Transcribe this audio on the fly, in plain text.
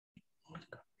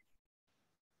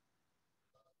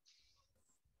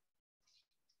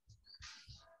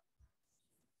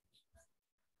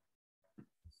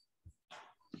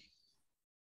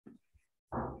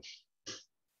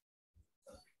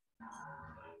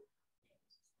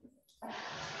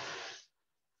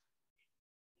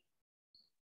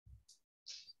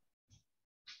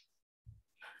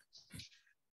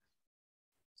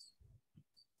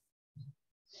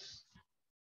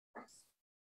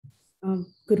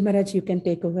Guru Maharaj, you can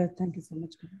take over. Thank you so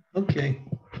much. Okay.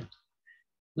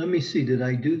 Let me see. Did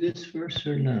I do this first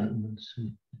or not? Let's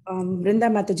see. Brinda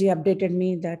Mataji updated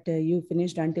me that you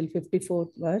finished until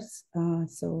 54th verse.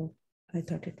 So I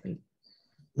thought it will.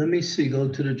 Let me see. Go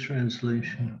to the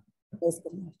translation. Yes,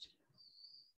 Guru Maharaj.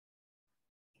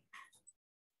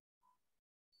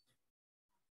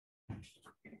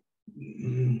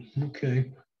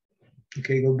 Okay.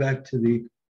 Okay, go back to the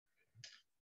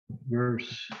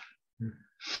verse.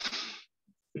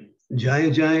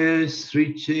 Jaya Jaya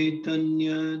Sri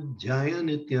Chaitanya Jaya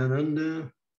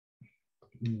Nityananda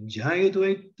Jaya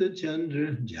Dvaita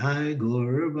Chandra Jaya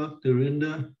Gaura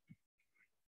Bhaktarinda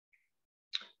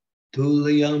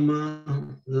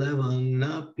Tulayama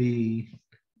Levanapi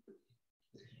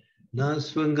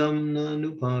Nasvangam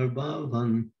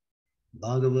Nanuparbhavan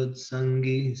Bhagavat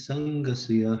Sangi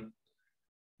Sangasya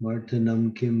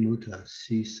Martanam Kimuta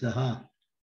Sisaha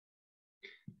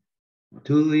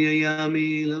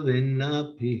Tuyayami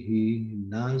Lavinapihi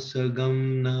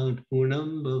Nasagam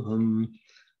Napunam Bhavam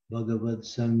Bhagavat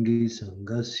Sangi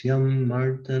Sangasyam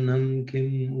Martanam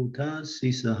Kim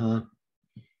Utasisaha.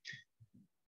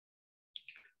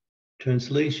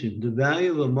 Translation. The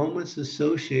value of a moment's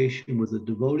association with a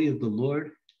devotee of the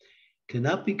Lord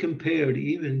cannot be compared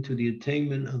even to the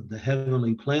attainment of the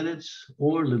heavenly planets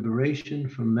or liberation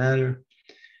from matter,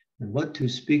 and what to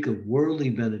speak of worldly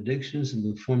benedictions in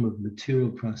the form of material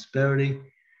prosperity,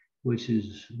 which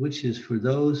is for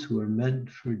those who are meant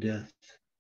for death.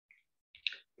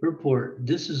 Purport.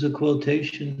 This is a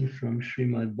quotation from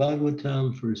Srimad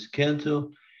Bhagavatam, first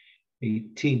canto,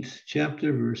 18th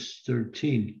chapter, verse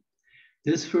 13.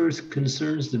 This verse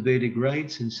concerns the Vedic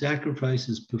rites and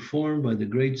sacrifices performed by the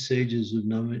great sages of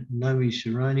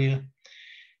Naimisharanya,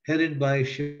 headed by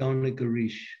Shaunaka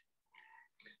Rishi.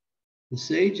 The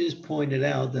sages pointed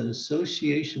out that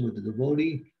association with the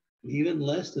devotee, even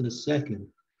less than a second,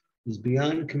 is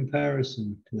beyond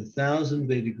comparison to 1,000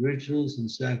 Vedic rituals and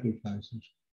sacrifices.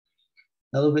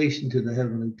 Elevation to the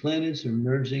heavenly planets or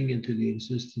merging into the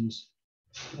existence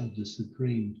of the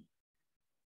Supreme.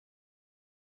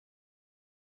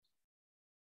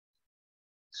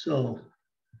 So,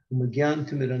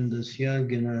 Magyantamirandasya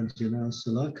Gyanajana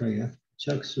Salakaya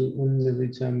Chaksu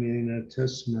Unnivitamyena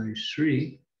Tasmai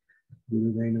Shri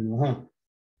Guruvay Namaha.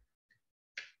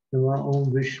 Nama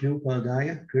Om Vishnu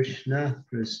Padaya Krishna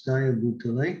Prastaya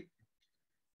Bhutale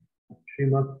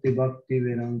Srimakti Bhakti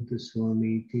Vedanta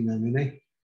Swami Tinamine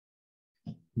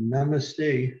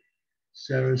Namaste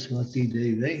Saraswati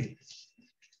Deve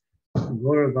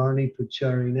Gauravani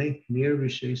Pacharine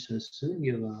Nirvishesa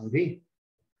Sunyavadi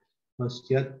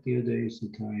Pastyatya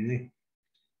Desatayane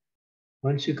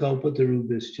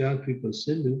Panchakalpatarubhischa Kripa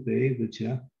Sindhu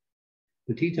Bevacha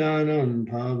Patitanam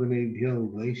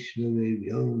Pavanebhyo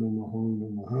Vaishnavebhyo Namaho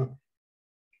Namaha.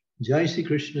 Jai Sri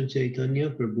Krishna Chaitanya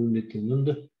Prabhu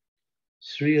Nityananda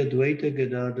Sri Advaita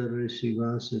Gadadhara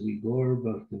Sivasadi Gaur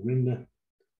Bhaktivinoda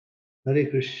Hare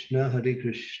Krishna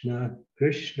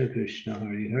Krishna Krishna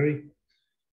Hare Hare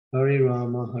Hare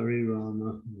Rama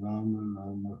Rama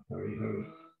Rama Hare Hare.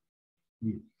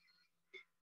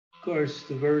 Of course,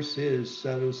 the verse is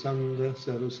Sarvasanga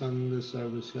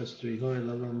Sarvashastri Hoy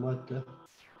Lavamata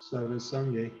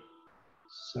Sarvasange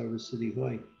Sarvasiddhi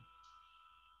Hoy.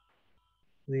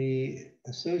 The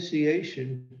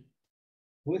association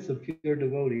with a pure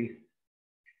devotee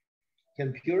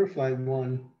can purify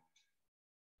one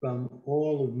from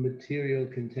all of material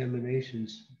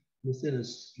contaminations within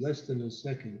less than a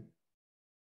second,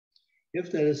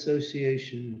 if that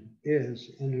association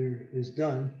is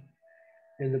done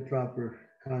in the proper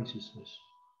consciousness.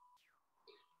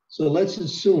 So let's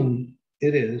assume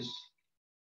it is,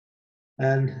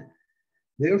 and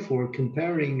therefore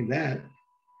comparing that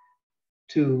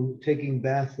to taking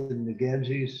bath in the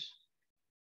Ganges,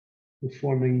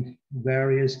 performing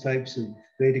various types of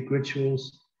Vedic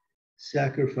rituals,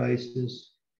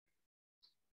 sacrifices,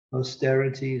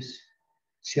 austerities,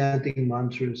 chanting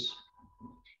mantras,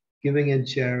 giving in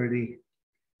charity.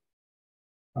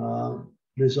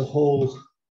 There's a whole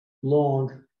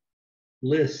long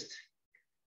list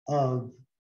of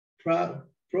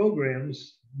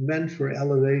programs meant for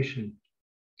elevation,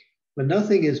 but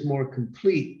nothing is more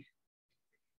complete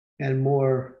and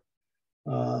more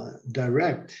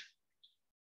direct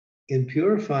in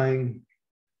purifying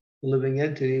the living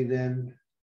entity than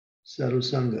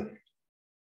sadhusanga.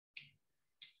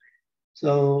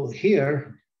 So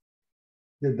here,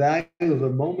 the value of a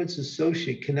moment's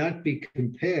associate cannot be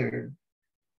compared.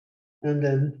 And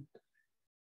then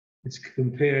it's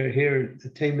compared here,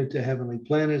 attainment to heavenly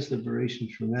planets, liberation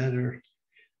from matter,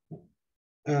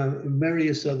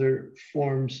 various other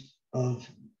forms of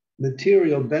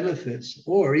material benefits,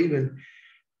 or even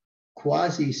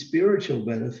quasi-spiritual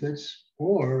benefits,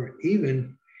 or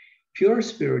even pure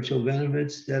spiritual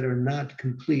benefits that are not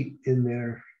complete in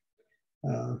their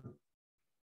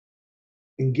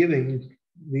in giving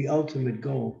the ultimate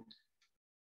goal.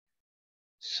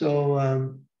 So,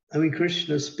 I mean,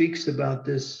 Krishna speaks about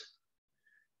this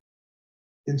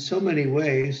in so many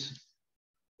ways.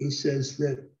 He says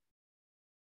that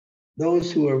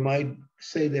those who are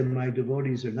say they're my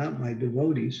devotees are not my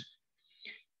devotees.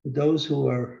 Those who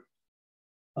are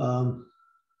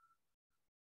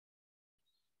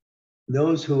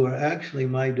actually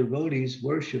my devotees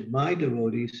worship my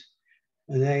devotees,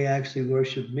 and they actually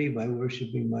worship me by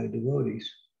worshiping my devotees.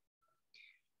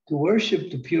 To worship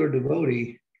the pure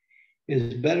devotee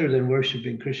is better than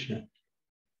worshiping Krishna.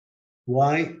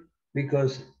 Why?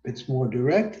 Because it's more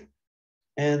direct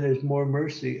and there's more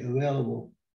mercy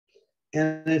available.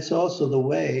 And it's also the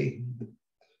way,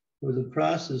 or the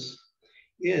process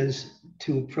is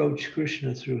to approach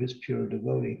Krishna through his pure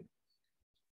devotee.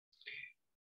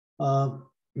 Mahajano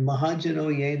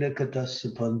yena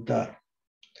katasapanta.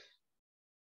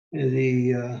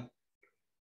 The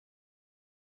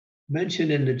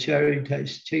mentioned in the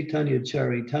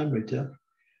Caitanya-caritamrta,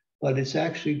 but it's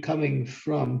actually coming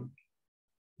from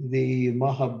the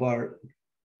Mahabharata,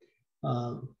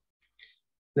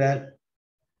 that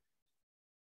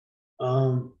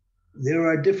there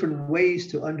are different ways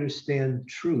to understand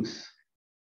truth,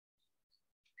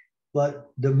 but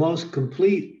the most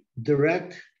complete,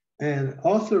 direct, and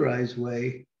authorized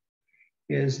way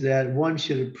is that one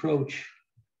should approach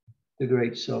the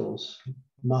great souls.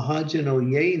 Mahajano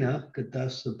yena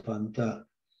katasa panta.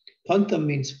 Panta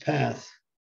means path.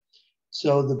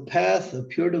 So the path of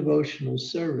pure devotional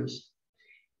service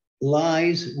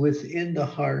lies within the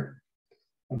heart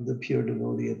of the pure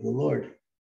devotee of the Lord.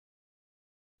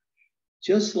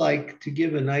 Just like, to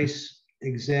give a nice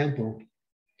example,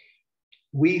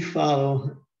 we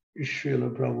follow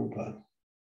Srila Prabhupada.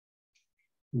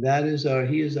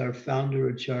 He is our founder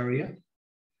Acharya.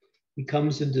 He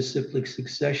comes in disciplic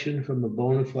succession from a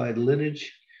bona fide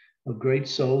lineage of great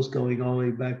souls going all the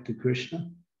way back to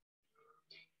Krishna.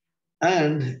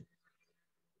 And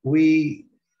we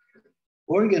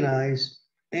organize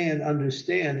and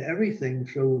understand everything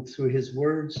through his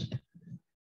words,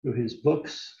 through his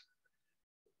books,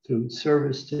 through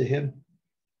service to him.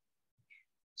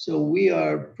 So we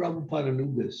are Prabhupada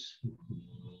Anugas.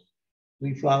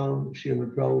 We follow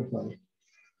Srila Prabhupada.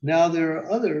 Now there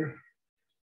are other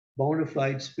bona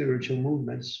fide spiritual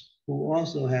movements who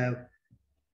also have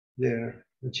their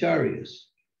acharyas.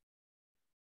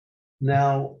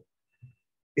 Now,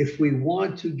 if we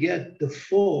want to get the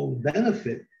full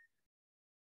benefit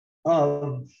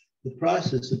of the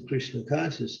process of Krishna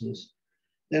consciousness,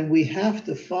 then we have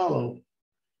to follow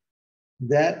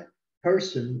that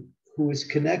person who is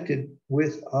connected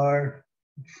with our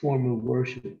form of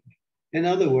worship. In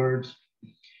other words,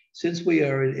 since we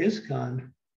are in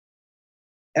ISKCON,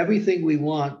 everything we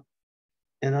want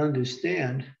and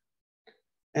understand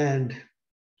and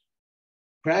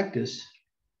practice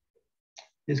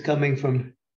is coming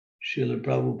from Srila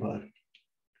Prabhupada.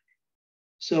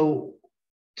 So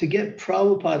to get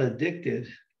Prabhupada addicted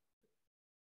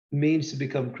means to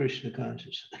become Krishna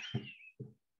conscious.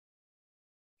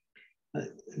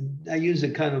 I use a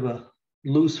kind of a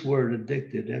loose word,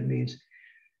 addicted. That means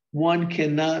one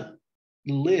cannot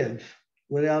live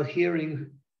without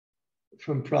hearing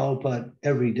from Prabhupada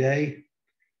every day.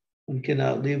 One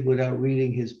cannot live without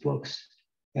reading his books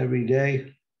every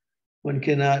day. One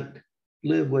cannot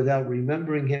live without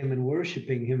remembering him and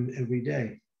worshiping him every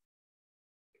day.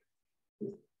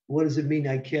 What does it mean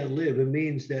I can't live? It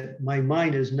means that my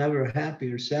mind is never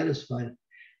happy or satisfied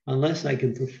unless I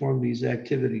can perform these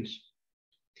activities.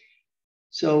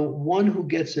 So one who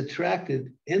gets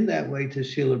attracted in that way to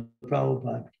Srila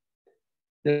Prabhupada,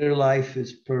 their life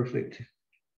is perfect.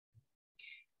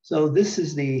 So this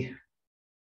is the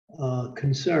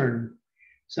concern.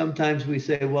 Sometimes we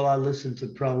say, well, I listen to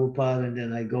Prabhupada and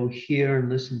then I go here and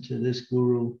listen to this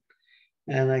guru,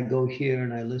 and I go here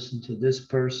and I listen to this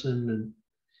person, and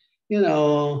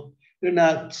they're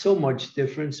not so much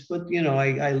difference, but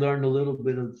I learned a little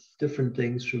bit of different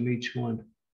things from each one.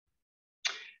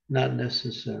 Not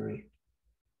necessary.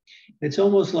 It's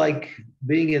almost like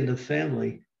being in the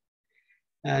family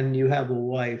and you have a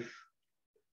wife.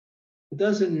 It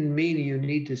doesn't mean you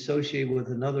need to associate with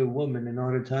another woman in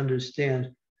order to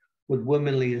understand what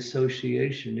womanly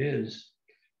association is.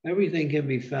 Everything can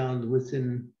be found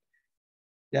within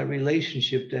that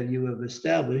relationship that you have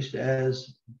established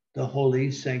as the holy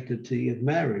sanctity of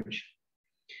marriage.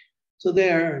 So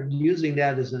they're using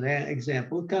that as an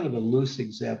example, kind of a loose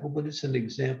example, but it's an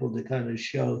example to kind of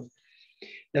show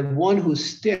that one who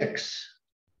sticks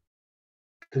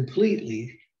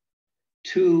completely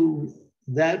to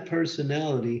that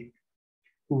personality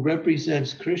who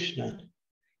represents Krishna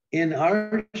in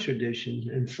our tradition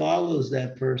and follows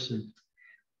that person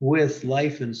with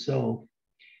life and soul,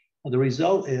 the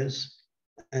result is,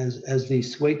 as the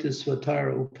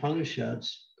Svetasvatara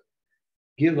Upanishads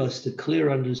give us the clear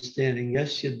understanding,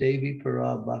 Yasya Devi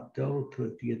Para Bhakto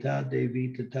Yata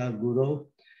Devi Tata Guru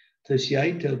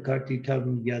Tasyaita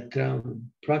Kartitam Yatra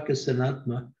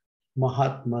Prakasanatma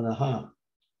Mahatmanaha.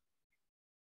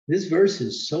 This verse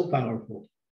is so powerful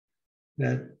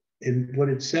that what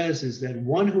it says is that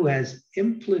one who has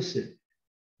implicit,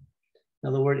 now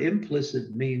the word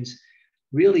implicit means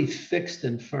really fixed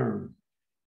and firm,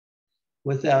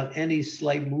 without any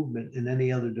slight movement in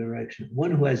any other direction.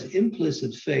 One who has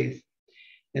implicit faith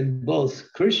in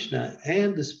both Krishna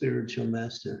and the spiritual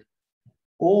master,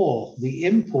 all the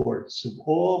imports of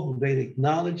all Vedic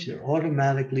knowledge are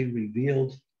automatically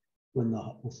revealed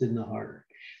within the heart.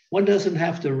 One doesn't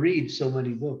have to read so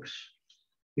many books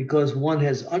because one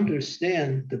has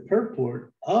understand the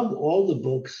purport of all the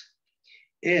books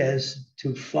is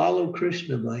to follow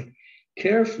Krishna by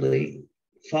carefully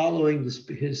following the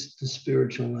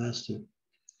spiritual master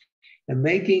and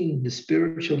making the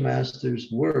spiritual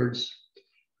master's words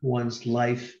one's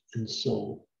life and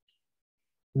soul.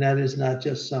 And that is not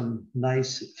just some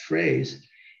nice phrase.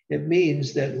 It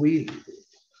means that we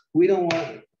don't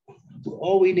want,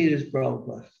 all we need is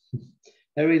Prabhupada.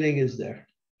 Everything is there.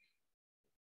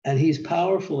 And he's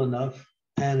powerful enough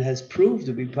and has proved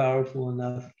to be powerful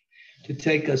enough to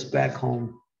take us back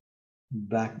home,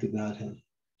 back to Godhead.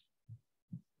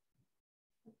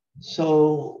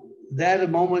 So that a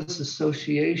moment's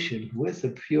association with a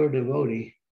pure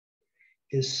devotee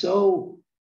is so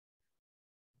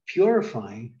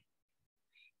purifying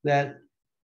that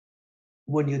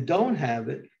when you don't have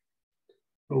it,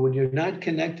 or when you're not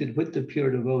connected with the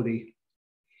pure devotee,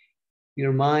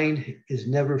 your mind is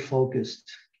never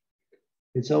focused.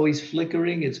 It's always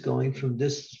flickering. It's going from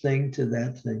this thing to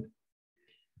that thing.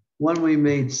 When we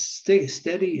made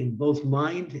steady in both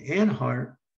mind and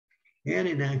heart, and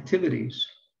in activities,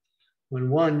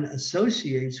 when one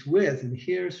associates with and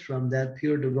hears from that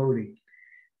pure devotee,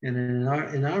 and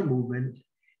in our movement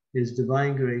is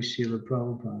Divine Grace Srila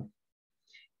Prabhupada.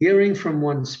 Hearing from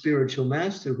one's spiritual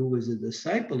master who is a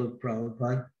disciple of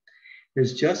Prabhupada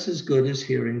is just as good as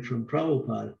hearing from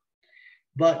Prabhupada.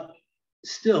 But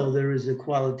still there is a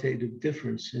qualitative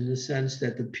difference in the sense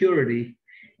that the purity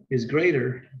is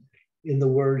greater in the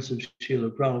words of Srila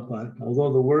Prabhupada,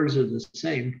 although the words are the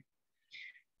same.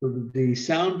 The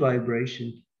sound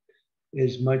vibration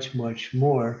is much, much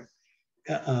more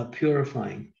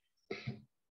purifying.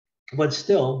 But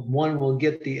still, one will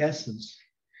get the essence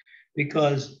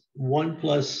because 1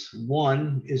 +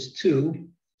 1 is 2,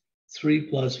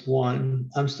 3 + 1,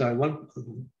 I'm sorry,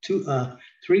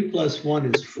 3 +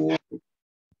 1 is 4,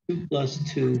 2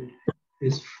 + 2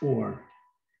 is 4.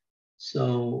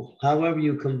 So however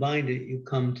you combine it, you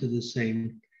come to the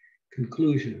same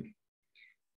conclusion.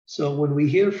 So when we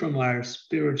hear from our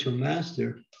spiritual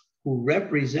master who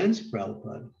represents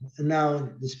Prabhupada, and now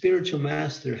the spiritual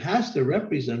master has to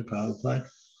represent Prabhupada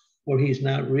or he's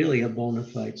not really a bona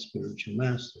fide spiritual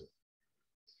master.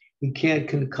 He can't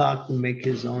concoct and make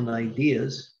his own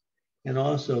ideas and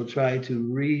also try to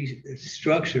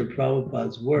restructure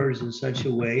Prabhupada's words in such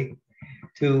a way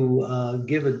to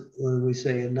give it, when we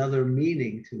say, another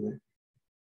meaning to it,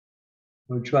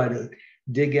 or try to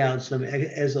dig out some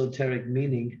esoteric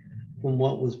meaning from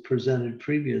what was presented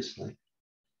previously.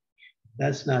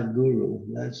 That's not guru,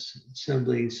 that's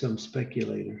simply some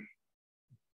speculator.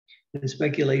 And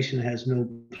speculation has no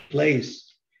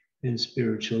place in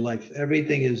spiritual life.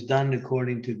 Everything is done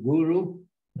according to guru,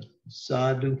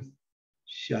 sadhu,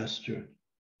 shastra.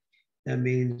 That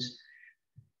means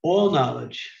all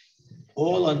knowledge,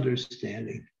 all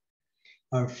understanding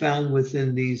are found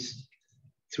within these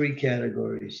 3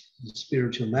 categories: the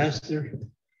spiritual master,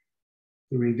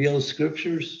 the revealed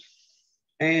scriptures,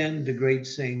 and the great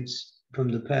saints from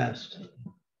the past.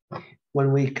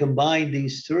 When we combine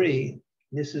these 3,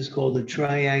 this is called the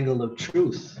triangle of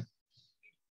truth.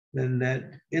 Then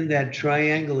that in that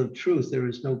triangle of truth, there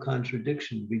is no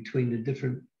contradiction between the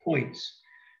different points.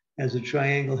 As a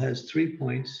triangle has 3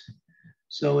 points,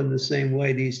 so in the same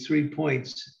way, these 3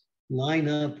 points line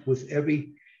up with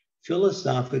every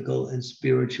philosophical and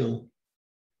spiritual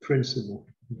principle.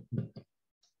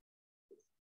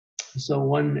 So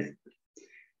one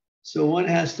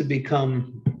has to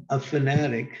become a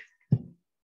fanatic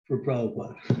for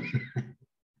Prabhupada.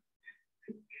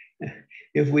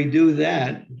 If we do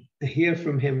that, hear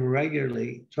from him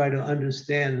regularly, try to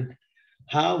understand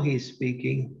how he's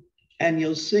speaking, and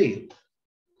you'll see.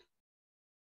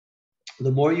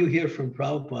 The more you hear from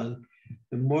Prabhupada,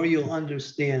 the more you'll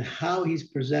understand how he's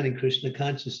presenting Krishna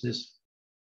consciousness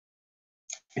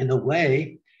in a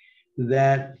way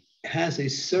that has a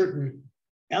certain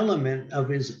element of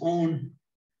his own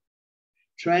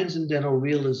transcendental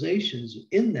realizations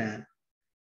in that,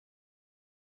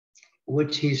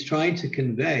 which he's trying to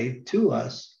convey to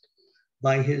us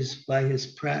by his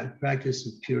practice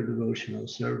of pure devotional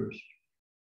service.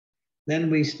 Then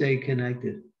we stay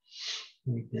connected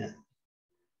like that.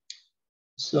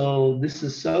 So this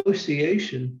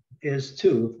association is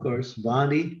too, of course,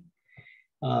 Vani,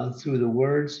 through the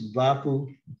words,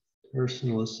 Vapu,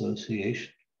 personal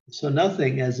association. So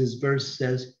nothing, as this verse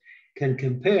says, can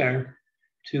compare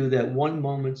to that one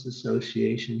moment's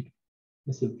association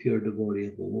with the pure devotee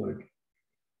of the Lord.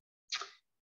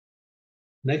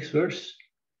 Next verse.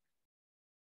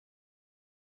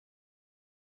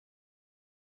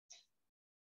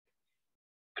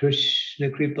 Krishna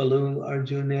Kripalu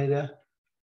Arjuneda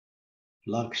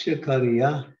Laksha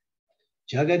Kariya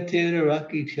Jagatera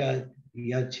Rakicha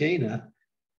Yachena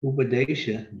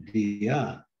Upadesha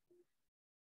Diya.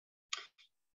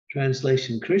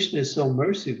 Translation: Krishna is so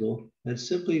merciful that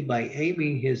simply by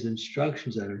aiming his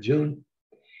instructions at Arjuna,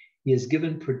 he has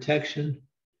given protection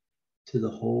to the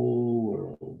whole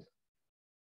world.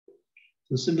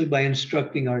 So simply by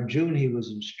instructing Arjuna, he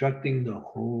was instructing the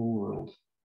whole world.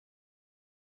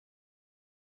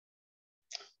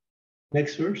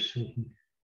 Next verse.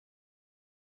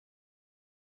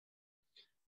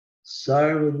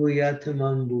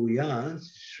 Sarvabhuyatamam bhuyat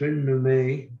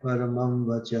shrinnume paramam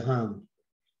vachaham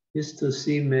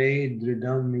istasi me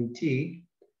dridam niti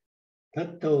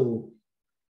tato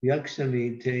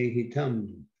yakshami te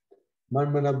hitam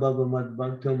manmana bhava mad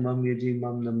bhakto mam yaji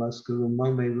mam namaskuru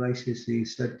mame vaishasi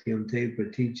satyam te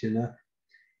pratichana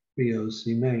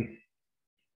priyosi me.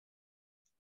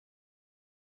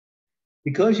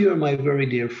 Because you are my very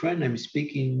dear friend, I'm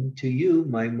speaking to you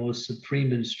my most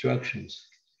supreme instructions,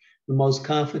 the most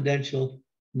confidential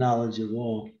knowledge of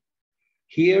all.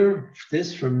 Hear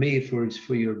this from me, for it's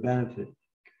for your benefit.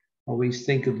 Always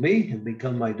think of me and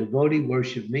become my devotee,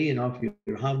 worship me and offer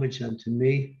your homage unto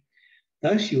me.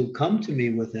 Thus you'll come to me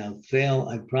without fail.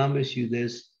 I promise you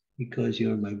this because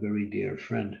you're my very dear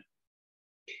friend.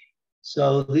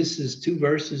 So this is two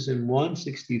verses in one,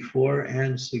 64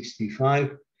 and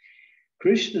 65.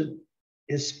 Krishna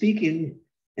is speaking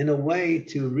in a way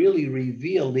to really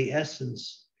reveal the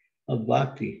essence of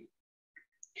bhakti.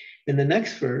 In the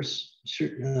next verse,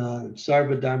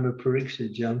 Sarvadharma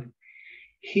Parikshajam,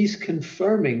 he's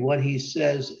confirming what he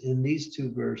says in these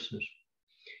two verses,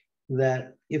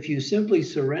 that if you simply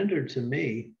surrender to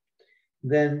me,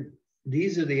 then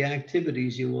these are the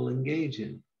activities you will engage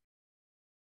in.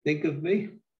 Think of me,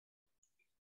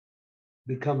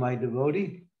 become my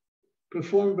devotee,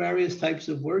 perform various types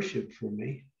of worship for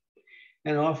me,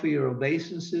 and offer your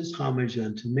obeisances, homage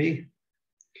unto me.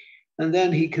 And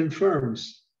then he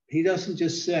confirms. He doesn't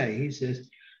just say, he says,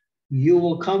 you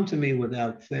will come to me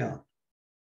without fail.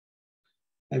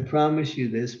 I promise you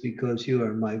this because you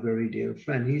are my very dear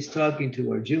friend. He's talking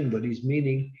to Arjuna, but he's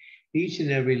meaning each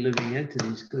and every living entity,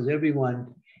 because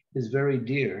everyone is very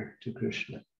dear to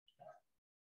Krishna.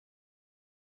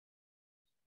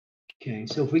 Okay,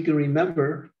 so if we can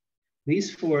remember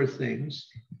these four things,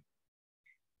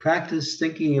 practice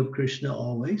thinking of Krishna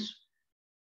always.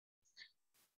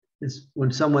 It's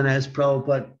when someone asks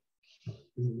Prabhupada,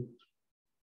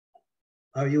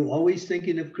 are you always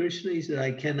thinking of Krishna? He said,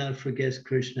 I cannot forget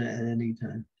Krishna at any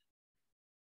time.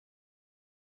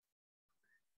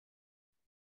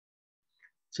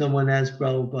 Someone asked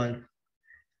Prabhupada,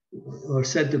 or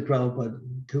said to Prabhupada,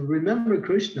 to remember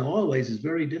Krishna always is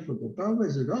very difficult.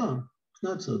 Prabhupada said, oh, it's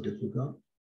not so difficult.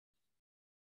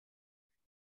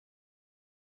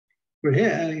 For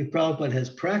him, Prabhupada has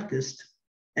practiced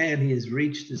and he has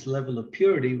reached this level of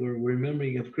purity where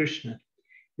remembering of Krishna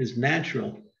is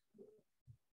natural.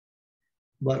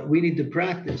 But we need to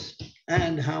practice.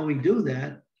 And how we do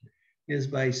that is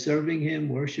by serving him,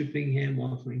 worshiping him,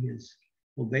 offering his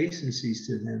obeisances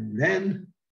to him. Then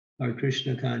our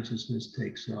Krishna consciousness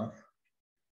takes off.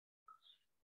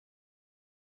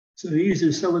 So these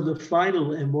are some of the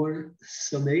final and more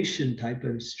summation type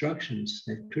of instructions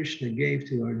that Krishna gave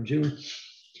to Arjuna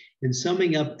in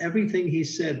summing up everything he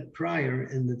said prior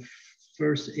in the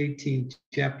first 18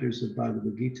 chapters of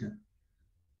Bhagavad Gita.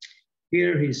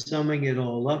 Here he's summing it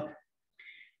all up.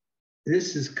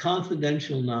 This is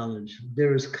confidential knowledge.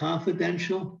 There is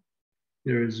confidential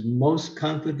there is most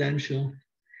confidential,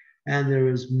 and there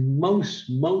is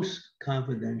most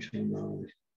confidential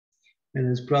knowledge. And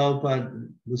as Prabhupada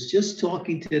was just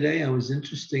talking today, I was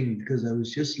interesting because I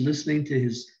was just listening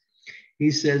to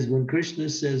he says, when Krishna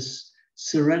says,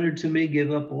 surrender to me,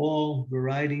 give up all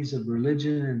varieties of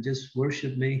religion and just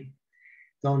worship me.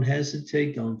 Don't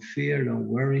hesitate, don't fear, don't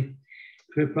worry.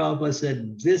 Prabhupada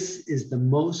said, this is the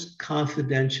most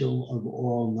confidential of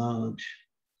all knowledge.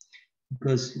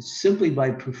 Because simply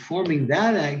by performing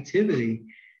that activity,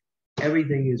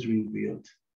 everything is revealed.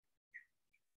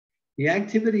 The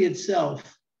activity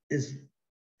itself is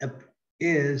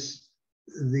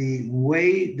the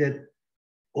way that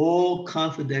all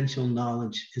confidential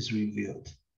knowledge is revealed.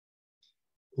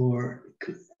 Or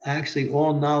actually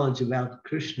all knowledge about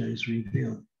Krishna is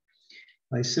revealed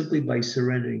simply by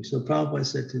surrendering. So Prabhupada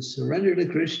said to surrender to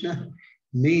Krishna,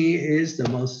 me is the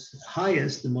most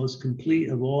highest, the most complete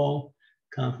of all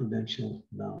confidential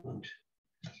knowledge,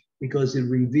 because it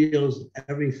reveals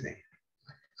everything.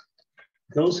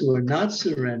 Those who are not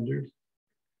surrendered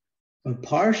or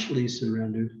partially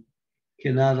surrendered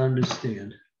cannot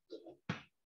understand.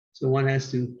 So one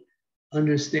has to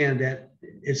understand that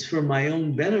it's for my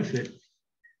own benefit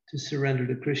to surrender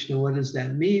to Krishna. What does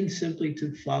that mean? Simply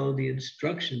to follow the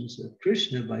instructions of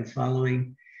Krishna by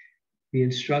following the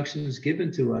instructions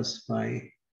given to us by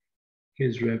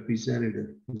his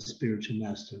representative, the spiritual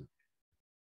master.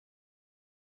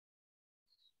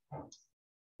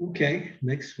 Okay,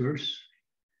 next verse.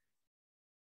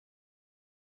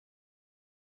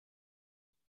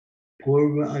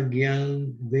 Purva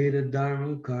Agyan Veda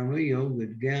Dharma Karma Yoga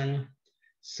Jnana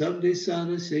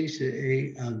Sabdesana Sesha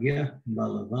E Agya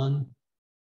Balavan.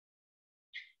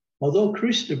 Although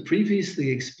Krishna previously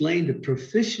explained the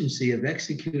proficiency of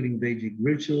executing Vedic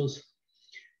rituals,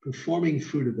 performing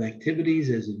fruitive activities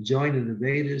as enjoined in the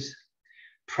Vedas,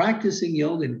 practicing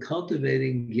yoga and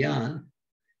cultivating jnana,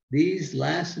 these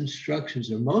last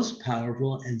instructions are most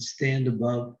powerful and stand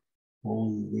above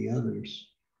all the others.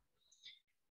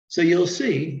 So you'll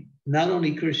see, not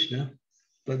only Krishna,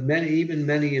 but many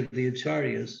of the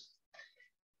acharyas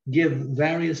give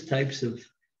various types of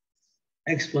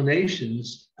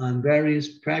explanations on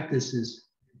various practices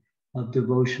of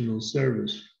devotional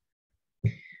service.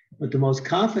 But the most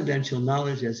confidential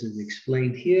knowledge, as is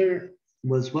explained here,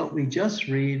 was what we just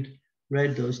read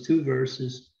those two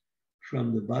verses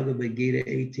from the Bhagavad Gita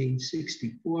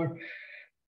 1864,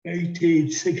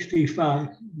 1865.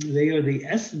 They are the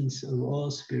essence of all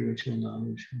spiritual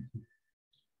knowledge.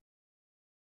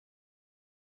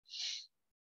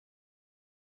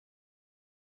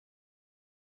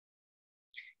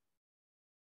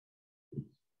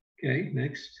 Okay,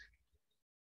 next.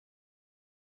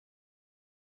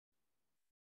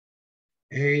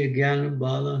 E Jnana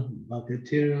Bala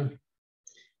Bhakatira,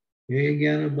 E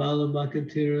Jnana Bala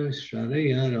Bhakatira,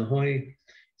 Shradayana Hoy,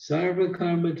 Sarva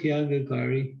Karma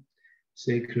Tyagakari,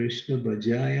 say Krishna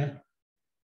Bhajaya.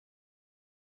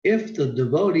 If the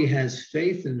devotee has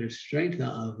faith in the strength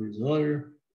of his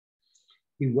order,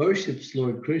 he worships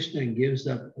Lord Krishna and gives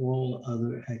up all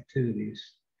other activities.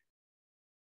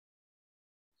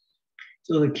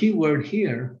 So the key word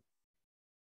here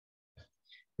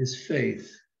is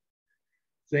faith.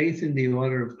 Faith in the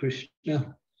order of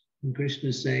Krishna. And Krishna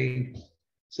is saying,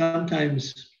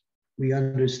 sometimes we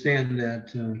understand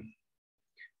that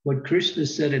what Krishna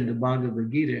said in the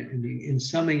Bhagavad Gita, in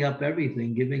summing up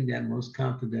everything, giving that most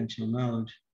confidential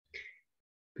knowledge,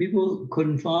 people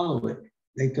couldn't follow it.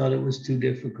 They thought it was too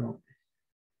difficult.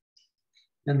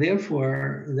 And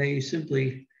therefore, they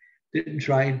simply didn't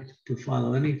try to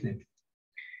follow anything.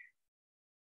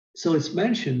 So it's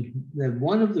mentioned that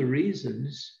one of the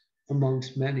reasons,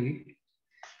 amongst many,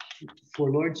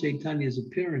 for Lord Chaitanya's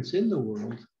appearance in the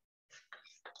world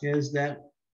is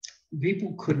that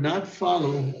people could not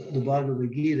follow the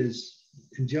Bhagavad Gita's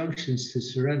injunctions to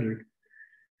surrender.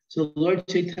 So Lord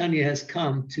Chaitanya has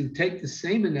come to take the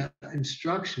same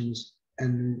instructions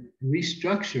and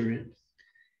restructure it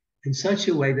in such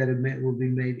a way that it will be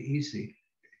made easy,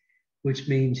 which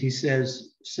means he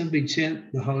says, simply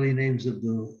chant the holy names of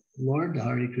the Lord, the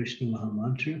Hare Krishna Maha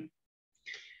Mantra.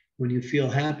 When you feel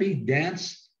happy,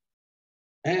 dance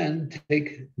and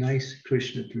take nice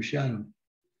Krishna prasadam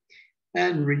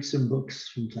and read some books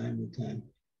from time to time.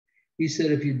 He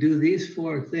said, if you do these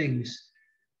four things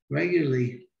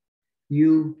regularly,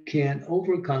 you can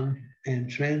overcome and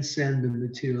transcend the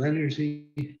material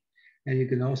energy, and you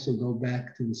can also go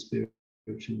back to the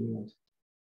spiritual world.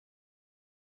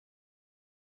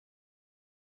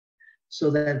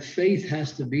 So that faith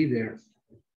has to be there.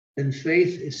 And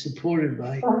faith is supported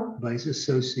by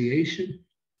association.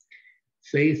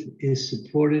 faith is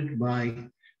supported by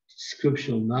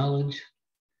scriptural knowledge.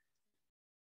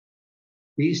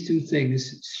 These two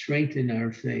things strengthen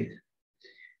our faith.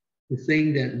 The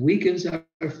thing that weakens our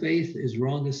faith is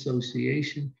wrong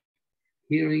association,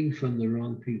 hearing from the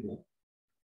wrong people.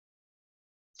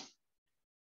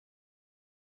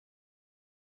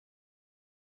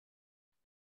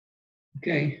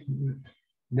 Okay,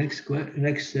 next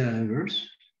verse.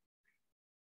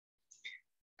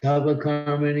 Tava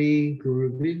karmani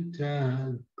gurvita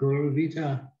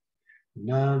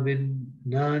na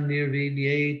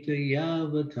nirvidyeta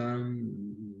yavatam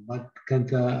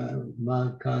makanta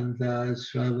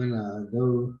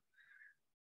sravanado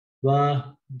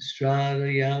va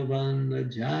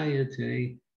stradayavan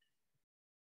jayate.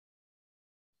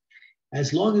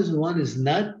 As long as one is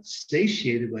not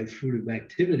satiated by fruitive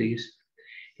activities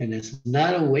and has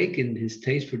not awakened his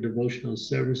taste for devotional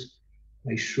service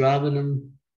by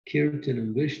Shravanam,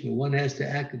 Kirtanam, Vishnu, one has to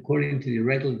act according to the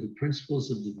regulative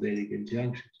principles of the Vedic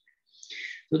injunctions.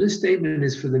 So this statement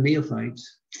is for the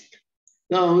neophytes,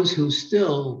 those who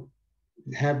still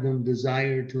have the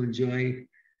desire to enjoy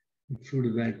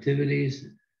fruitive activities,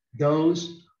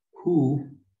 those who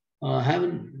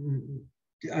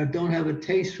don't have a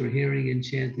taste for hearing and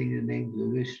chanting the name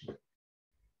of Vishnu.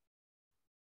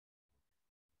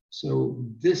 So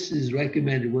this is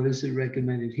recommended. What is it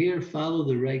recommended here? Follow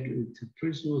the regulative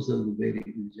principles of the Vedic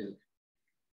injunction.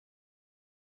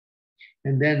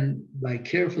 And then by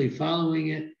carefully following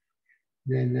it,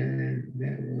 then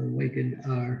that will awaken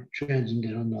our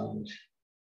transcendental knowledge.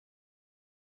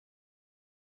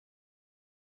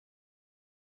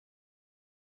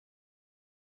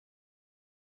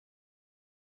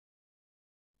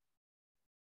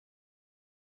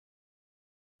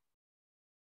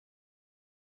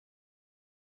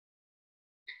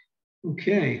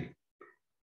 Okay,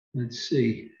 let's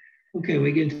see. Okay,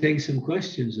 we can take some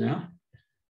questions now.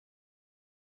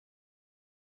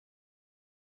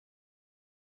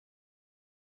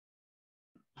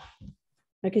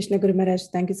 Krishna Guru Maharaj,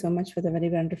 thank you so much for the very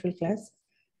wonderful class.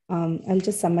 I'll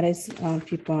just summarize a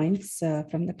few points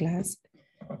from the class.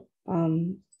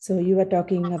 So you were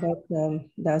talking about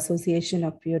the association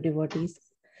of pure devotees.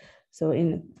 So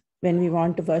when we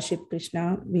want to worship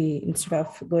Krishna, instead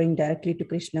of going directly to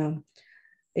Krishna,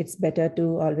 it's better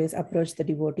to always approach the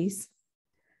devotees.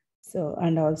 So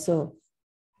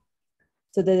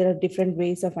there are different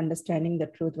ways of understanding the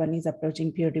truth. One is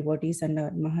approaching pure devotees and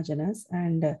Mahajanas,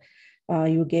 and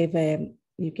you gave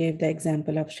the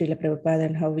example of Srila Prabhupada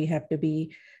and how we have to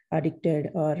be addicted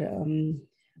or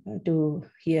to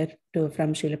hear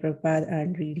from Srila Prabhupada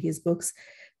and read his books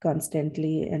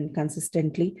constantly and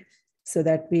consistently, so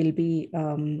that we'll be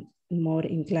more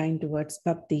inclined towards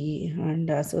bhakti, and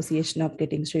association of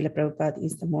getting Srila Prabhupada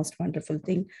is the most wonderful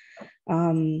thing.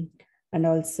 And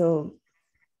also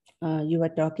you were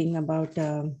talking about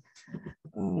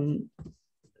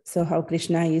so how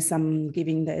Krishna is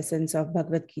giving the essence of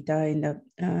Bhagavad Gita in the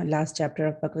last chapter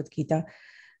of Bhagavad Gita,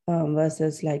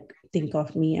 verses like, think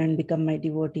of me and become my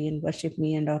devotee and worship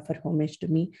me and offer homage to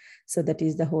me. So that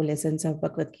is the whole essence of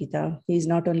Bhagavad Gita. He is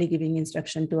not only giving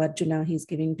instruction to Arjuna, he's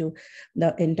giving to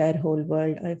the entire whole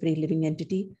world, every living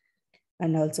entity.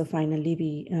 And also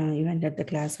finally, you ended the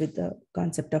class with the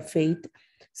concept of faith.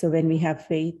 So when we have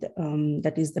faith,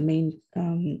 that is the main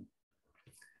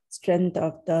strength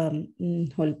of the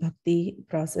whole bhakti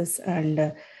process, and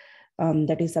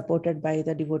that is supported by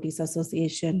the devotees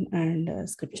association and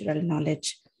scriptural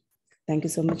knowledge. Thank you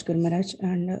so much, Guru Maharaj.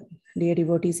 And dear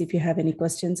devotees, if you have any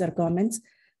questions or comments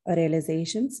or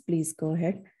realizations, please go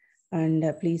ahead, and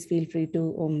please feel free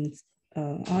to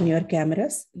on your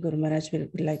cameras. Guru Maharaj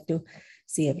would like to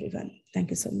see everyone. Thank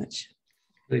you so much.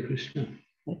 Hare Krishna.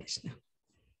 Hare Krishna.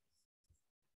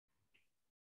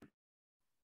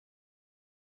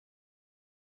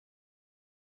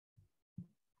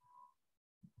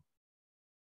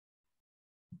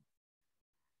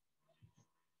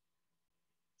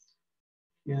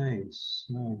 Yes.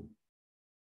 No.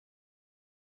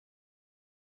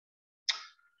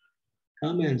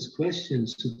 Comments,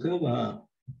 questions, Sukava.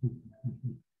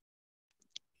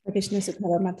 Krishna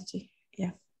Sukhava Mataji.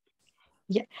 Yeah.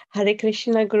 Yeah. Hare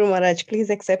Krishna, Guru Maharaj. Please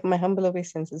accept my humble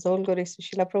obeisances. All glories to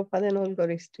Srila Prabhupada and all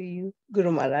glories to you,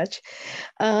 Guru Maharaj.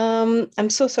 I'm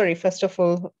so sorry. First of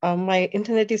all, my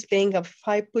internet is playing up. If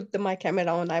I put my camera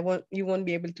on, you won't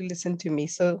be able to listen to me.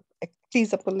 So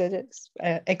please apologize.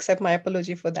 Accept my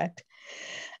apology for that.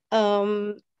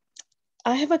 I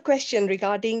have a question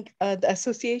regarding the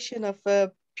association of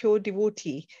a pure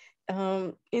devotee.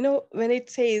 When it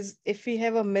says, if we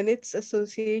have a minute's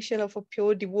association of a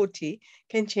pure devotee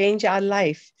can change our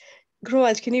life, Guru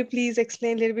Maharaj, can you please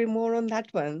explain a little bit more on that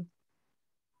one?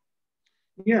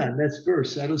 Yeah, that's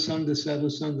verse. Sadhusanga,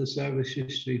 sadhusanga,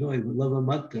 sarvashishri hoy,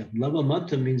 lavamatta.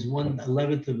 Lavamatta means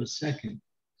 1/11th of a second.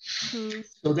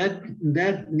 So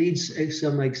that needs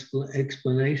some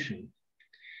explanation.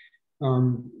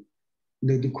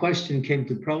 The question came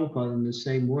to Prabhupada in the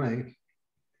same way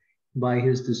by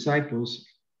his disciples,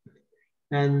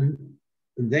 and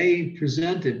they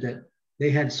presented that they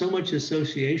had so much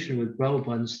association with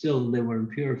Prabhupada and still they were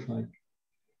impurified.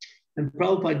 And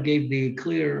Prabhupada gave the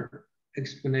clear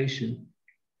explanation,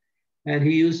 and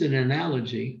he used an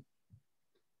analogy.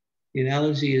 The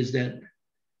analogy is that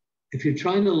if you're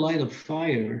trying to light a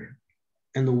fire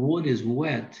and the wood is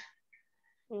wet,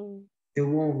 it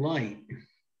won't light,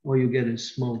 or you get a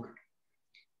smoke.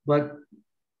 But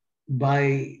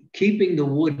by keeping the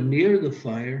wood near the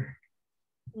fire,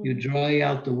 you dry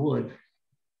out the wood.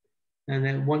 And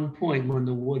at one point, when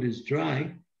the wood is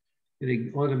dry,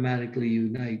 it automatically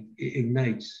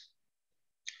ignites.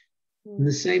 In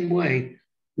the same way,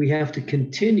 we have to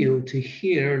continue to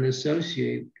hear and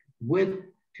associate with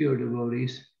pure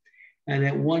devotees. And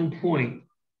at one point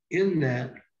in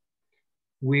that,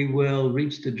 we will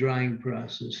reach the drying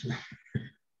process.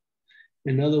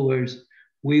 In other words,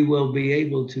 we will be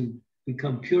able to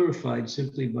become purified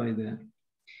simply by that.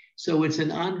 So it's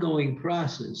an ongoing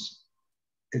process.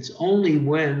 It's only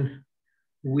when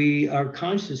our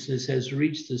consciousness has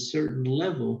reached a certain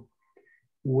level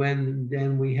when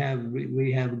then we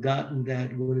have gotten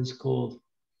that what is called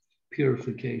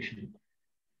purification.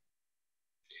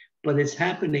 But it's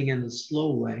happening in a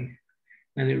slow way,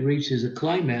 and it reaches a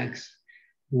climax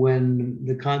when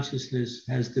the consciousness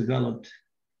has developed.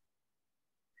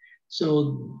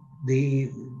 So the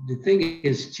thing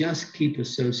is just keep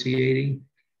associating,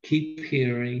 keep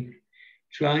hearing,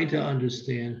 trying to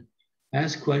understand,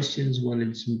 ask questions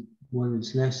when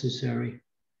it's necessary.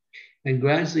 And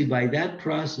gradually, by that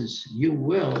process, you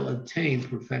will attain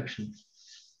perfection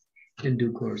in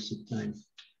due course of time.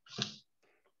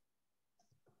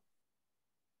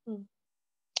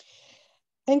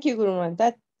 Thank you, Guru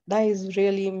Maharaj. That is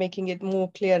really making it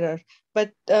more clearer.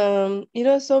 But,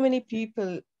 so many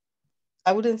people,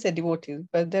 I wouldn't say devotees,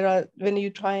 but when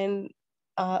you try and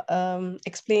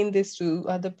explain this to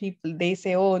other people, they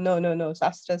say, oh, no,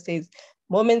 Shastra says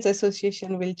moments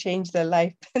association will change their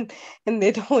life, and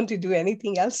they don't want to do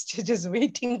anything else. They're just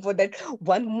waiting for that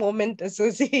one moment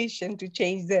association to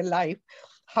change their life.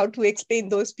 How to explain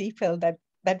those people that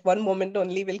one moment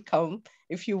only will come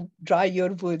if you dry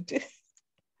your wood?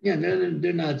 Yeah,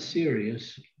 they're not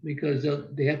serious because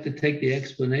they have to take the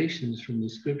explanations from the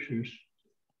scriptures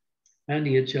and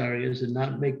the acharyas and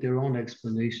not make their own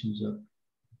explanations up.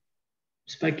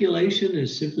 Speculation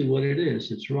is simply what it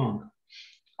is. It's wrong.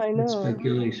 I know. It's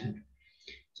speculation.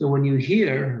 So when you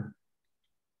hear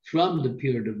from the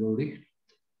pure devotee,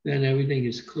 then everything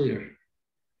is clear.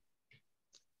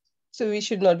 So we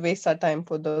should not waste our time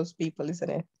for those people, isn't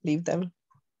it? Leave them.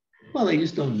 Well, they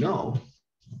just don't know.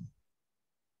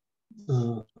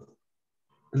 And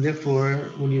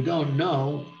therefore, when you don't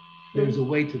know, there's a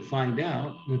way to find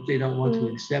out. And if they don't want to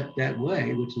accept that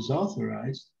way, which is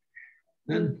authorized,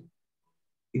 then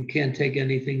you can't take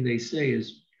anything they say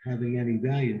as having any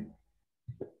value.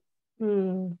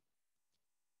 Okay.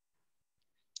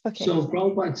 So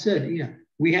Prabhupada said, yeah,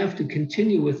 we have to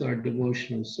continue with our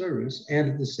devotional service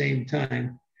and at the same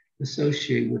time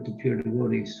associate with the pure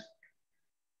devotees.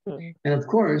 And of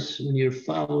course, when you're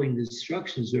following the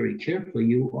instructions very carefully,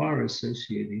 you are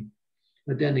associating.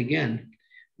 But then again,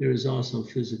 there is also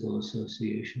physical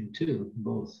association too,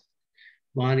 both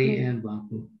Vani and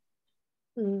Vapu.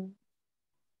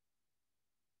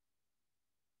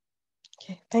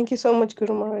 Okay, thank you so much,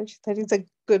 Guru Maharaj. That is a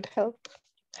good help.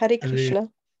 Hare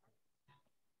Krishna.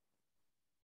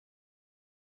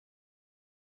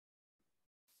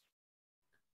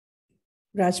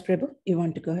 Raj Prabhu, you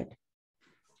want to go ahead?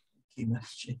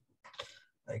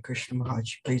 Hare Krishna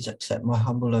Maharaj, please accept my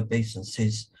humble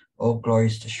obeisances. All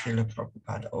glories to Srila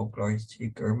Prabhupada, all glories to you,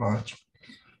 Guru Maharaj.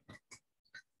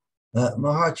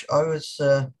 Maharaj,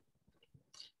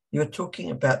 you were talking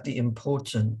about the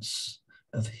importance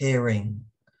of hearing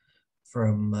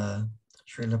from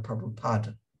Srila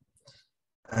Prabhupada.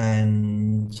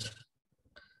 And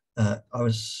I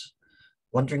was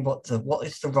wondering what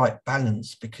is the right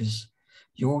balance, because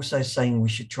you're also saying we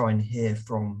should try and hear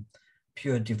from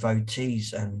pure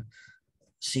devotees and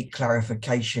seek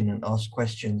clarification and ask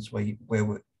questions where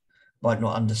we might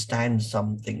not understand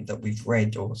something that we've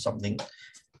read or something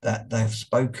that they've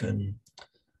spoken,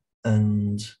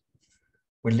 and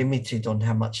we're limited on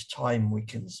how much time we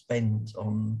can spend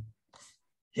on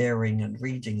hearing and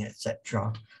reading,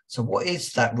 etc. So what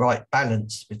is that right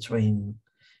balance between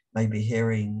maybe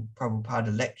hearing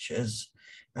Prabhupada lectures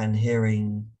and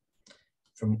hearing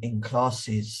from in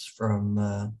classes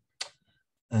from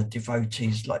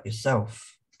devotees like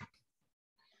yourself?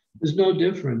 There's no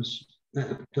difference.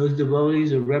 Those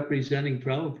devotees are representing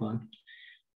Prabhupada.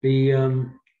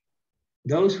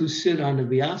 Those who sit on the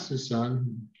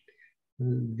Vyasa-san,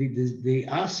 the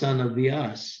asana of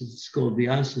Vyas, it's called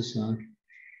Vyasa-san,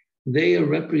 they are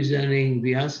representing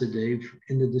Vyasadeva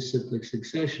in the disciplic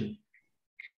succession.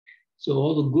 So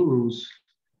all the gurus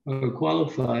are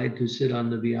qualified to sit on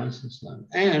the Vyasa-san.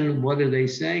 And what are they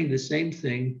saying? The same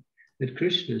thing that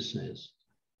Krishna says.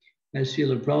 As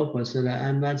Srila Prabhupada said,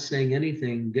 I'm not saying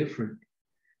anything different.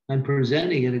 I'm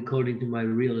presenting it according to my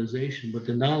realization, but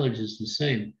the knowledge is the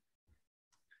same.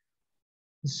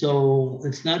 So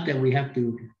it's not that we have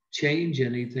to change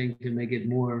anything to make it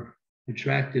more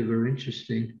attractive or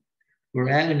interesting, or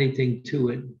add anything to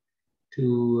it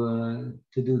to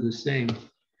do the same.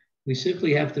 We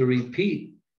simply have to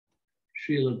repeat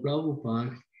Srila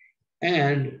Prabhupada,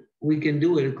 and we can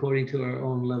do it according to our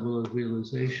own level of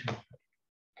realization.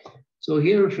 So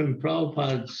hearing from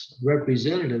Prabhupada's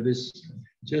representative is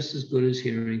just as good as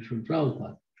hearing from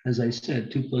Prabhupada. As I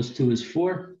said, 2 + 2 is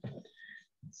 4,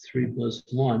 3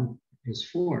 + 1 is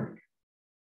 4.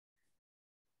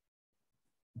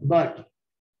 But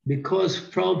because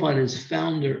Prabhupada is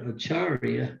founder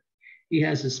Acharya, he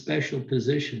has a special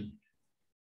position.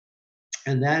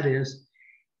 And that is,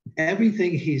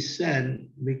 everything he said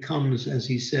becomes, as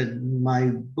he said, my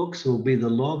books will be the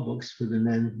law books for the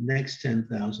next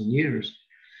 10,000 years.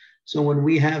 So when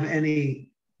we have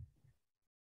any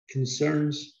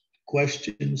concerns,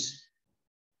 questions,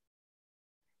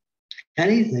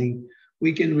 anything,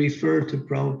 we can refer to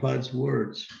Prabhupada's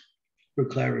words for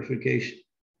clarification.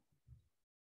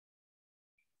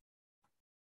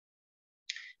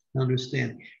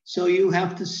 Understand? So you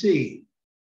have to see,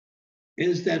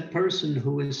 is that person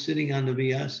who is sitting on the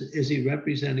Vyasa, is he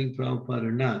representing Prabhupada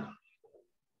or not?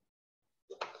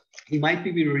 He might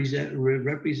be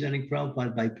representing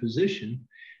Prabhupada by position.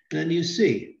 And then you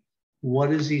see,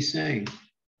 what is he saying?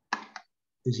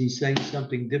 Is he saying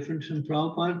something different from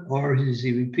Prabhupada? Or is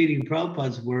he repeating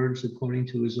Prabhupada's words according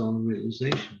to his own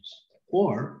realizations?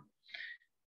 Or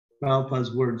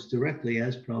Prabhupada's words directly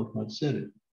as Prabhupada said it?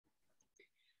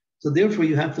 So therefore,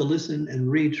 you have to listen and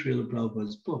read Srila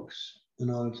Prabhupada's books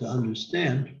in order to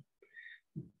understand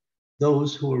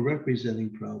those who are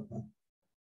representing Prabhupada.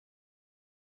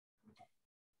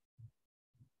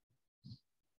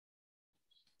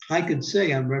 I could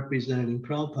say I'm representing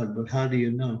Prabhupada, but how do you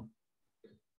know?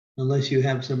 Unless you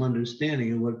have some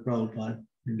understanding of what Prabhupada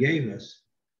gave us.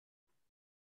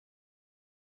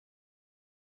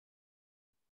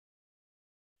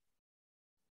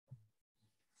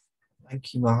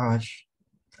 Thank you, Maharaj.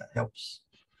 That helps.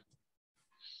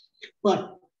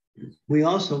 But we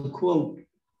also quote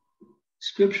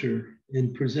scripture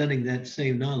in presenting that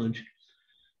same knowledge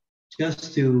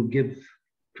just to give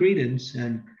credence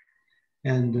and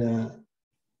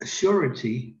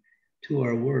surety to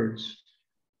our words.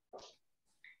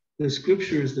 The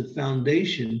scripture is the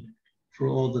foundation for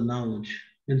all the knowledge,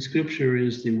 and scripture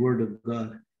is the word of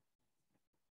God.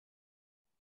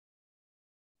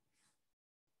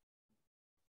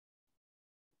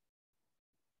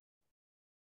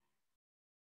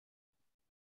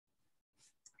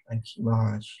 Thank you,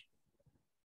 Maharaj.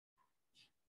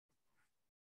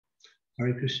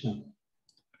 Hare Krishna.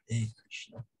 Hare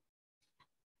Krishna.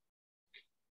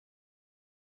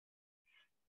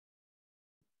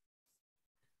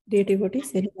 Dear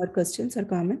devotees, any more questions or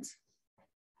comments?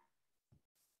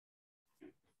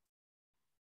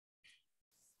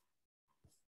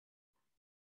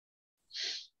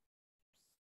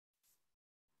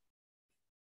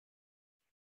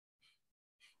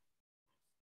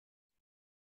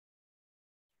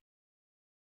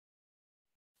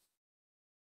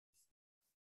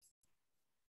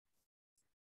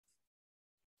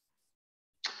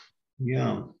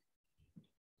 Yeah.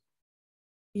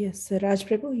 Yes, Raj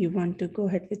Prabhu, you want to go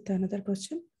ahead with another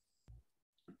question?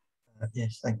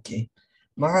 Yes, thank you.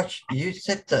 Maharaj, you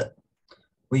said that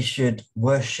we should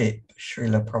worship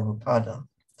Srila Prabhupada.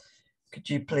 Could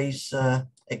you please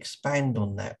expand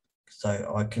on that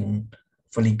so I can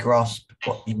fully grasp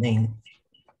what you mean?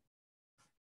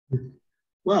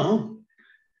 Well,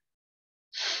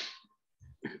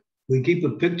 we keep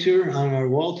a picture on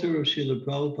our altar of Srila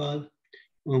Prabhupada.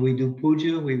 When we do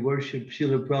puja, we worship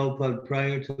Srila Prabhupada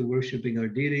prior to worshiping our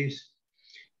deities.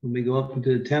 When we go up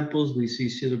into the temples, we see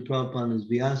Srila Prabhupada on his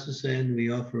Vyasa-san. We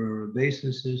offer our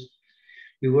obeisances.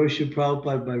 We worship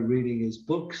Prabhupada by reading his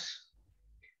books.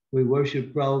 We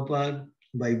worship Prabhupada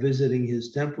by visiting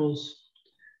his temples.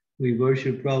 We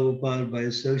worship Prabhupada by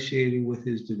associating with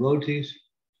his devotees.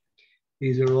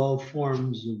 These are all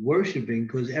forms of worshiping,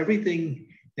 because everything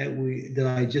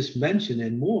that I just mentioned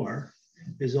and more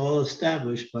is all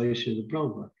established by Srila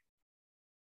Prabhupada.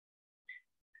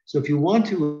 So if you want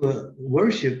to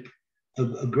worship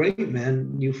a great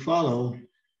man, you follow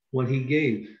what he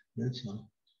gave. That's all.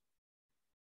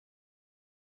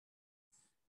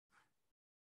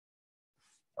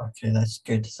 Okay, that's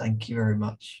good. Thank you very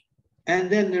much.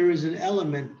 And then there is an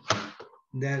element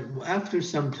that after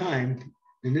some time,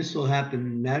 and this will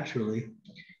happen naturally,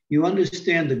 you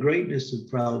understand the greatness of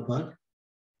Prabhupada.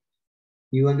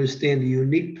 You understand the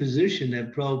unique position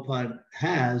that Prabhupada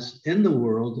has in the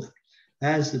world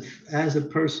as a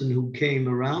person who came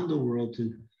around the world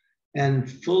to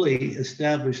and fully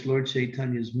established Lord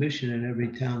Chaitanya's mission in every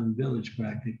town and village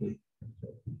practically.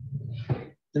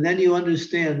 And then you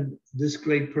understand this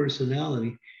great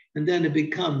personality, and then it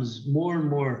becomes more and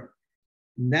more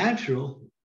natural,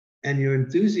 and your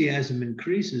enthusiasm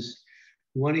increases.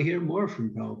 You want to hear more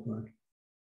from Prabhupada.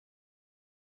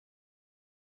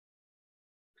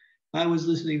 I was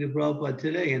listening to Prabhupada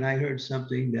today, and I heard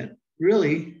something that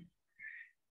really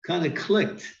kind of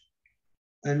clicked.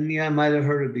 And yeah, I might have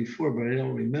heard it before, but I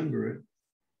don't remember it.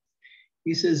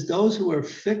 He says, those who are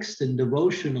fixed in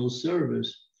devotional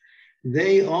service,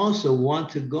 they also want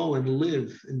to go and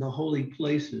live in the holy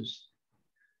places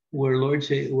where Lord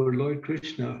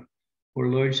Krishna or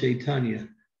Lord Chaitanya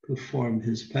performed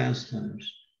his pastimes.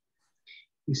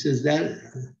 He says that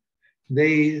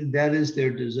is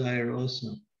their desire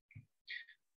also.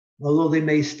 Although they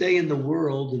may stay in the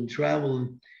world and travel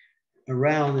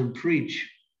around and preach,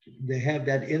 they have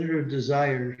that inner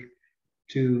desire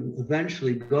to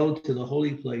eventually go to the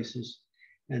holy places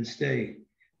and stay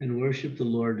and worship the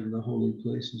Lord in the holy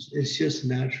places. It's just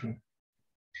natural.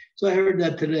 So I heard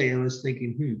that today. I was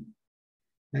thinking,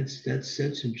 that's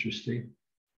interesting.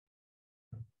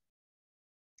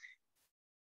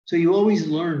 So you always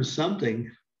learn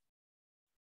something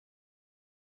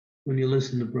when you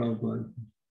listen to Prabhupada.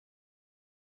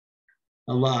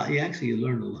 A lot. You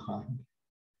learn a lot.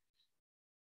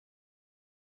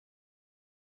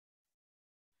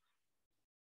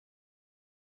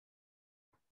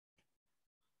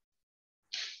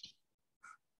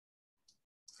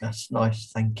 That's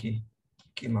nice. Thank you.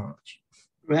 Thank you, Maharaj.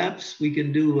 Perhaps we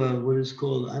can do what is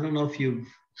called, I don't know if you've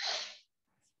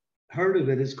heard of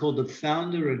it, it's called the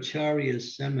Founder Acharya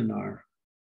Seminar.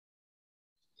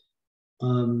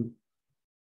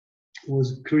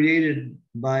 Was created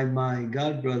by my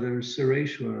godbrother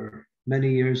Sureshwar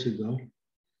many years ago.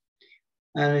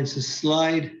 And it's a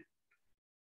slide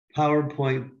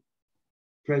PowerPoint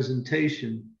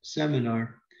presentation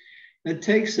seminar that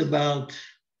takes about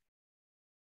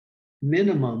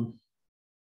minimum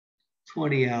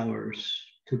 20 hours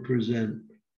to present.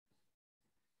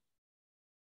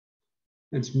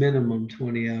 It's minimum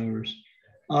 20 hours.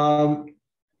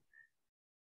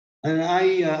 And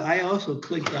I also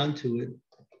clicked onto it,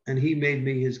 and he made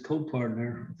me his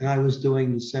co-partner, and I was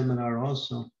doing the seminar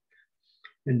also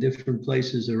in different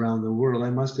places around the world.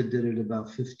 I must have did it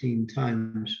about 15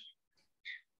 times.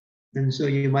 And so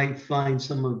you might find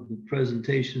some of the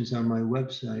presentations on my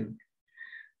website.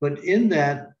 But in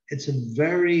that, it's a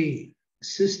very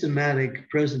systematic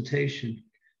presentation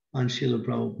on Srila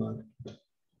Prabhupada.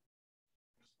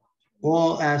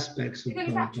 All aspects of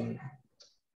Prabhupada.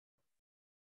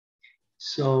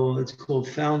 So it's called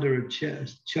Founder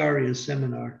Acharya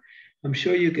Seminar. I'm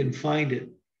sure you can find it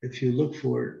if you look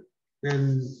for it.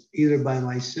 And either by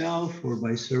myself or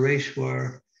by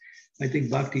Sureshwar. I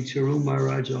think Bhakti Charu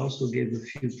Maharaja also gave a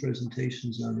few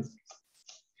presentations on it.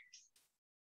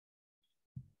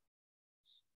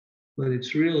 But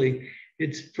it's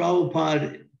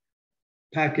Prabhupada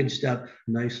packaged up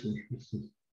nicely.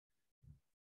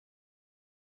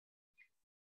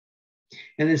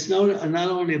 And it's not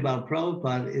only about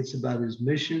Prabhupada, it's about his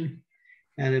mission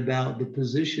and about the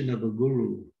position of a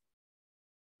guru.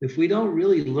 If we don't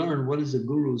really learn what is a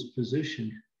guru's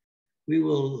position, we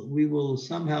will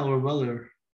somehow or other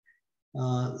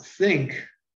think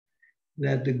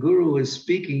that the guru is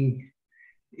speaking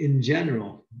in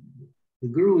general. The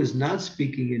guru is not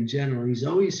speaking in general. He's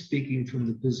always speaking from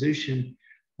the position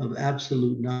of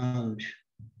absolute knowledge.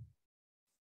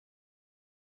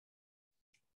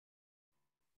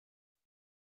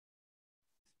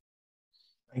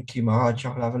 Thank you, Maharaj.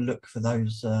 I'll have a look for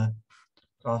those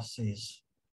classes.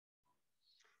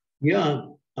 Yeah.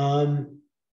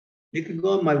 You can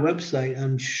go on my website.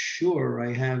 I'm sure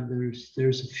I have.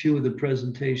 There's a few of the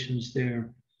presentations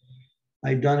there.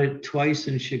 I've done it twice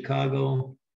in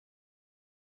Chicago.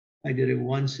 I did it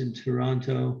once in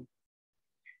Toronto.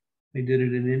 I did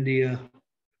it in India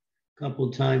a couple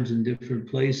of times in different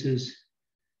places.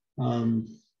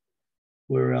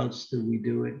 Where else did we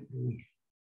do it?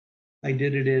 I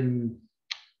did it in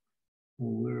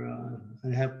where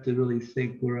I have to really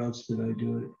think. Where else did I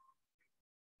do it?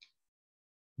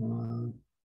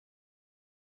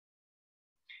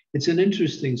 It's an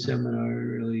interesting seminar.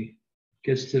 It really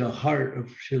gets to the heart of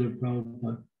Srila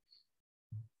Prabhupada.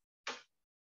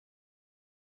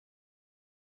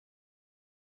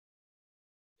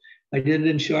 I did it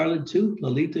in Charlotte too.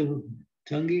 Lalita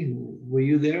Tungi, were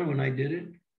you there when I did it?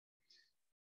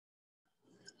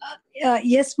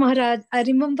 Yes, Maharaj. I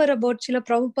remember about Srila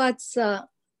Prabhupada's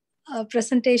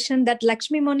presentation that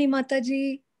Lakshmi Mani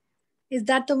Mataji, is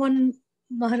that the one,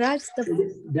 Maharaj?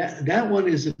 That one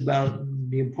is about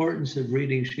the importance of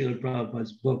reading Srila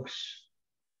Prabhupada's books.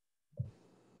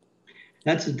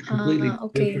 That's a completely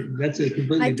different. That's a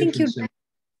completely different seminar.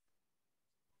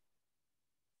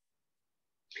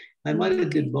 I might have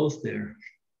did both there.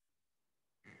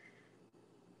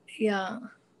 Yeah.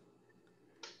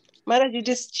 Maharaj, you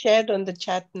just shared on the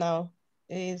chat now.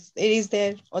 It is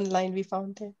there online. We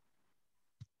found it.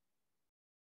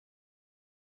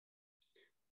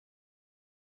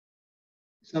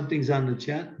 Something's on the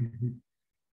chat.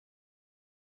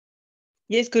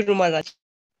 Yes, Guru Maharaj.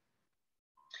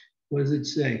 What does it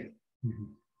say?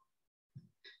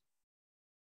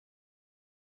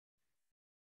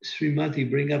 Srimati,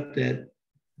 bring up that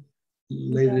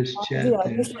latest chat there. Are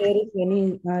you sharing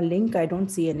any link? I don't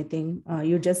see anything.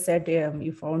 You just said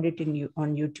you found it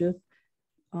on YouTube.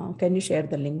 Can you share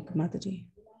the link, Mataji?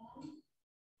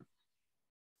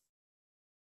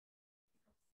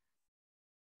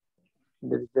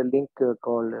 There is a link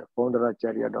called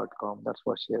founderacharya.com. That's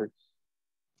what shared.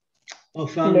 Oh,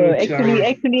 founder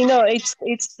actually, no. It's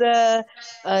Srila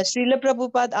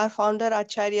Prabhupada, our founder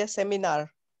Acharya seminar.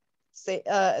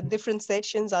 Different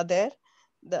sessions are there.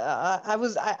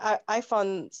 I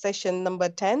found session number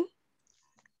 10.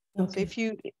 Okay.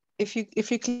 So if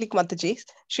you click Mataji,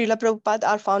 Srila Prabhupada,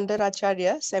 our founder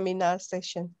Acharya seminar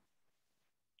session.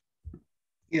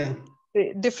 Yeah.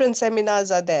 Different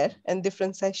seminars are there and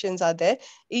different sessions are there.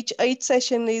 Each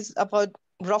session is about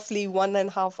roughly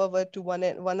 1.5 hours to 1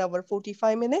 hour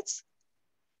 45 minutes.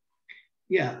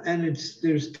 Yeah, and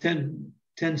there's 10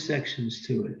 sections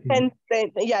to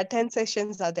it. 10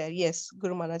 sessions are there. Yes,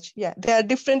 Guru Maharaj. Yeah, they are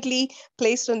differently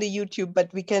placed on the YouTube,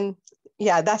 but we can.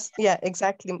 Yeah,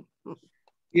 exactly.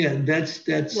 Yeah, that's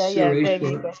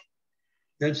Sureshwar.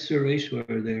 That's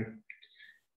Sureshwar there.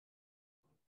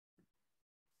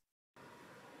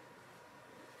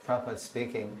 Prabhupada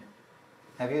speaking.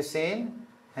 Have you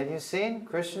seen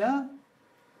Krishna?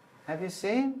 Have you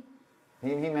seen?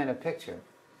 He meant a picture,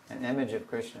 an image of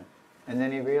Krishna. And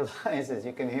then he realizes,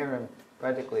 you can hear him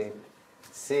practically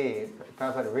see,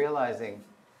 Prabhupada realizing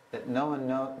that no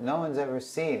one's ever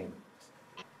seen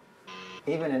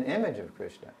even an image of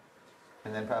Krishna.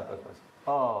 And then Prabhupada goes,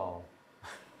 oh,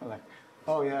 like,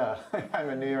 oh yeah, I'm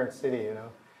in New York City, you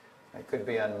know. I could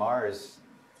be on Mars,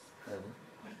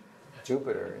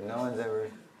 Jupiter, no one's ever,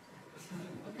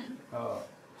 oh.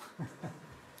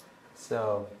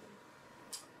 So,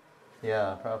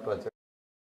 yeah, Prabhupada's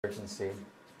urgency.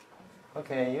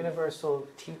 Okay, universal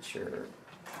teacher.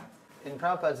 In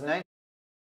Prabhupada's 9th.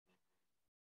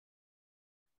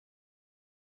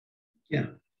 Yeah.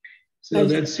 So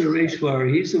that's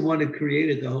Sureshwar. He's the one that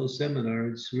created the whole seminar.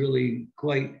 It's really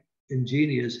quite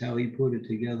ingenious how he put it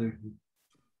together.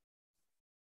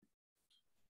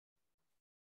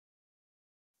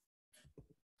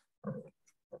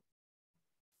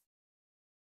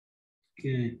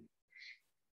 Okay.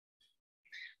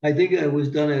 I think I was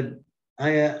done at,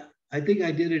 I think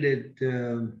I did it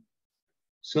at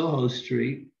Soho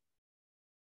Street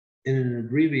in an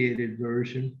abbreviated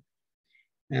version,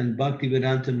 and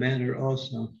Bhaktivedanta Manor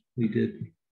also we did.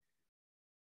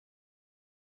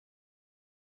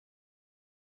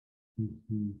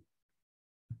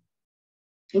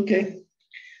 Okay,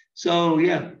 so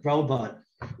yeah, Prabhupada.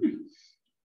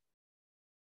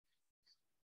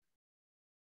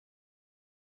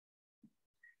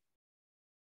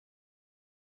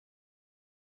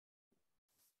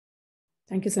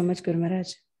 Thank you so much, Guru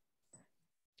Maharaj.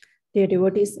 Dear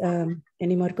devotees,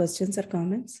 any more questions or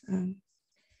comments?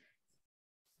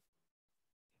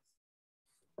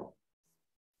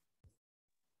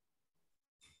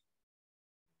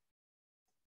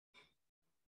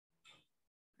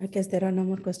 I guess there are no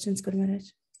more questions, Guru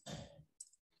Maharaj.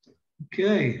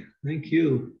 Okay, thank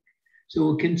you. So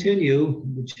we'll continue.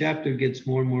 The chapter gets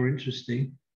more and more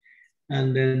interesting.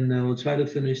 And then we'll try to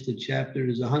finish the chapter.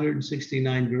 There's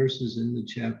 169 verses in the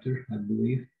chapter, I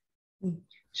believe.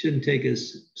 Shouldn't take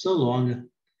us so long.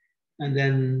 And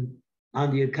then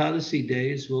on the Ekadasi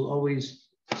days, we'll always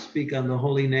speak on the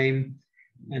holy name,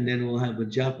 and then we'll have a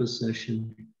japa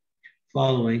session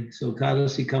following. So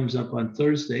Ekadasi comes up on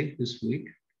Thursday this week.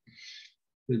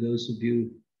 For those of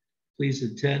you, please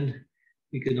attend.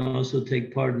 You can also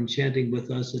take part in chanting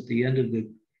with us at the end of the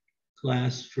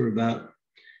class for about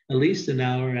at least an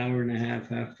hour and a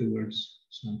half afterwards.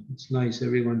 So it's nice,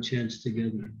 everyone chants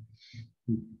together.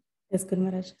 Yes, Guru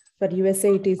Maharaj. For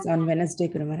USA, it is on Wednesday,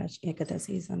 Guru Maharaj.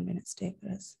 Ekadasi is on Wednesday for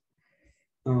us.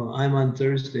 Oh, I'm on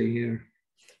Thursday here.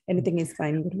 Anything is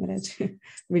fine, Guru Maharaj.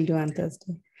 We'll do on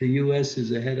Thursday. The US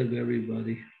is ahead of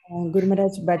everybody. Guru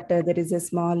Maharaj, but there is a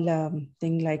small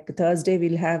thing like Thursday,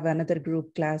 we'll have another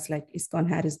group class like ISKCON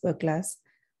Harrisburg class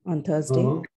on Thursday.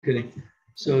 Oh, okay.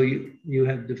 So you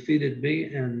have defeated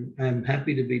me, and I'm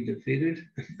happy to be defeated.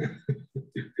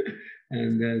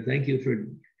 And thank you for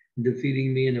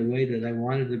defeating me in a way that I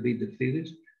wanted to be defeated.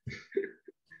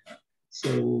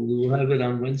 So we'll have it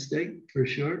on Wednesday for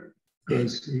sure,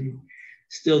 because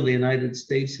still the United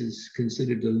States is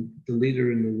considered the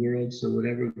leader in the world. So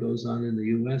whatever goes on in the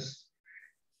US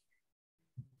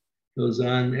goes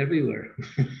on everywhere.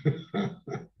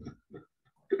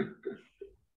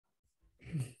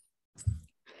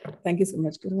 Thank you so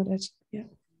much, Guru Maharaj. Yeah.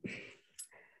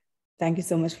 Thank you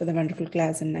so much for the wonderful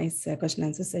class and nice question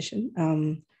answer session.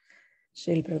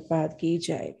 Srila Prabhupada ki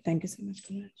jai. Thank you so much,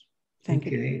 Guru Maharaj. Thank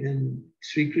you. Okay, and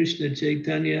Sri Krishna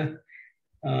Chaitanya,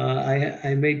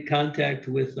 I made contact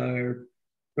with our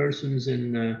persons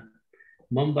in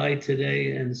Mumbai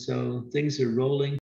today, and so things are rolling.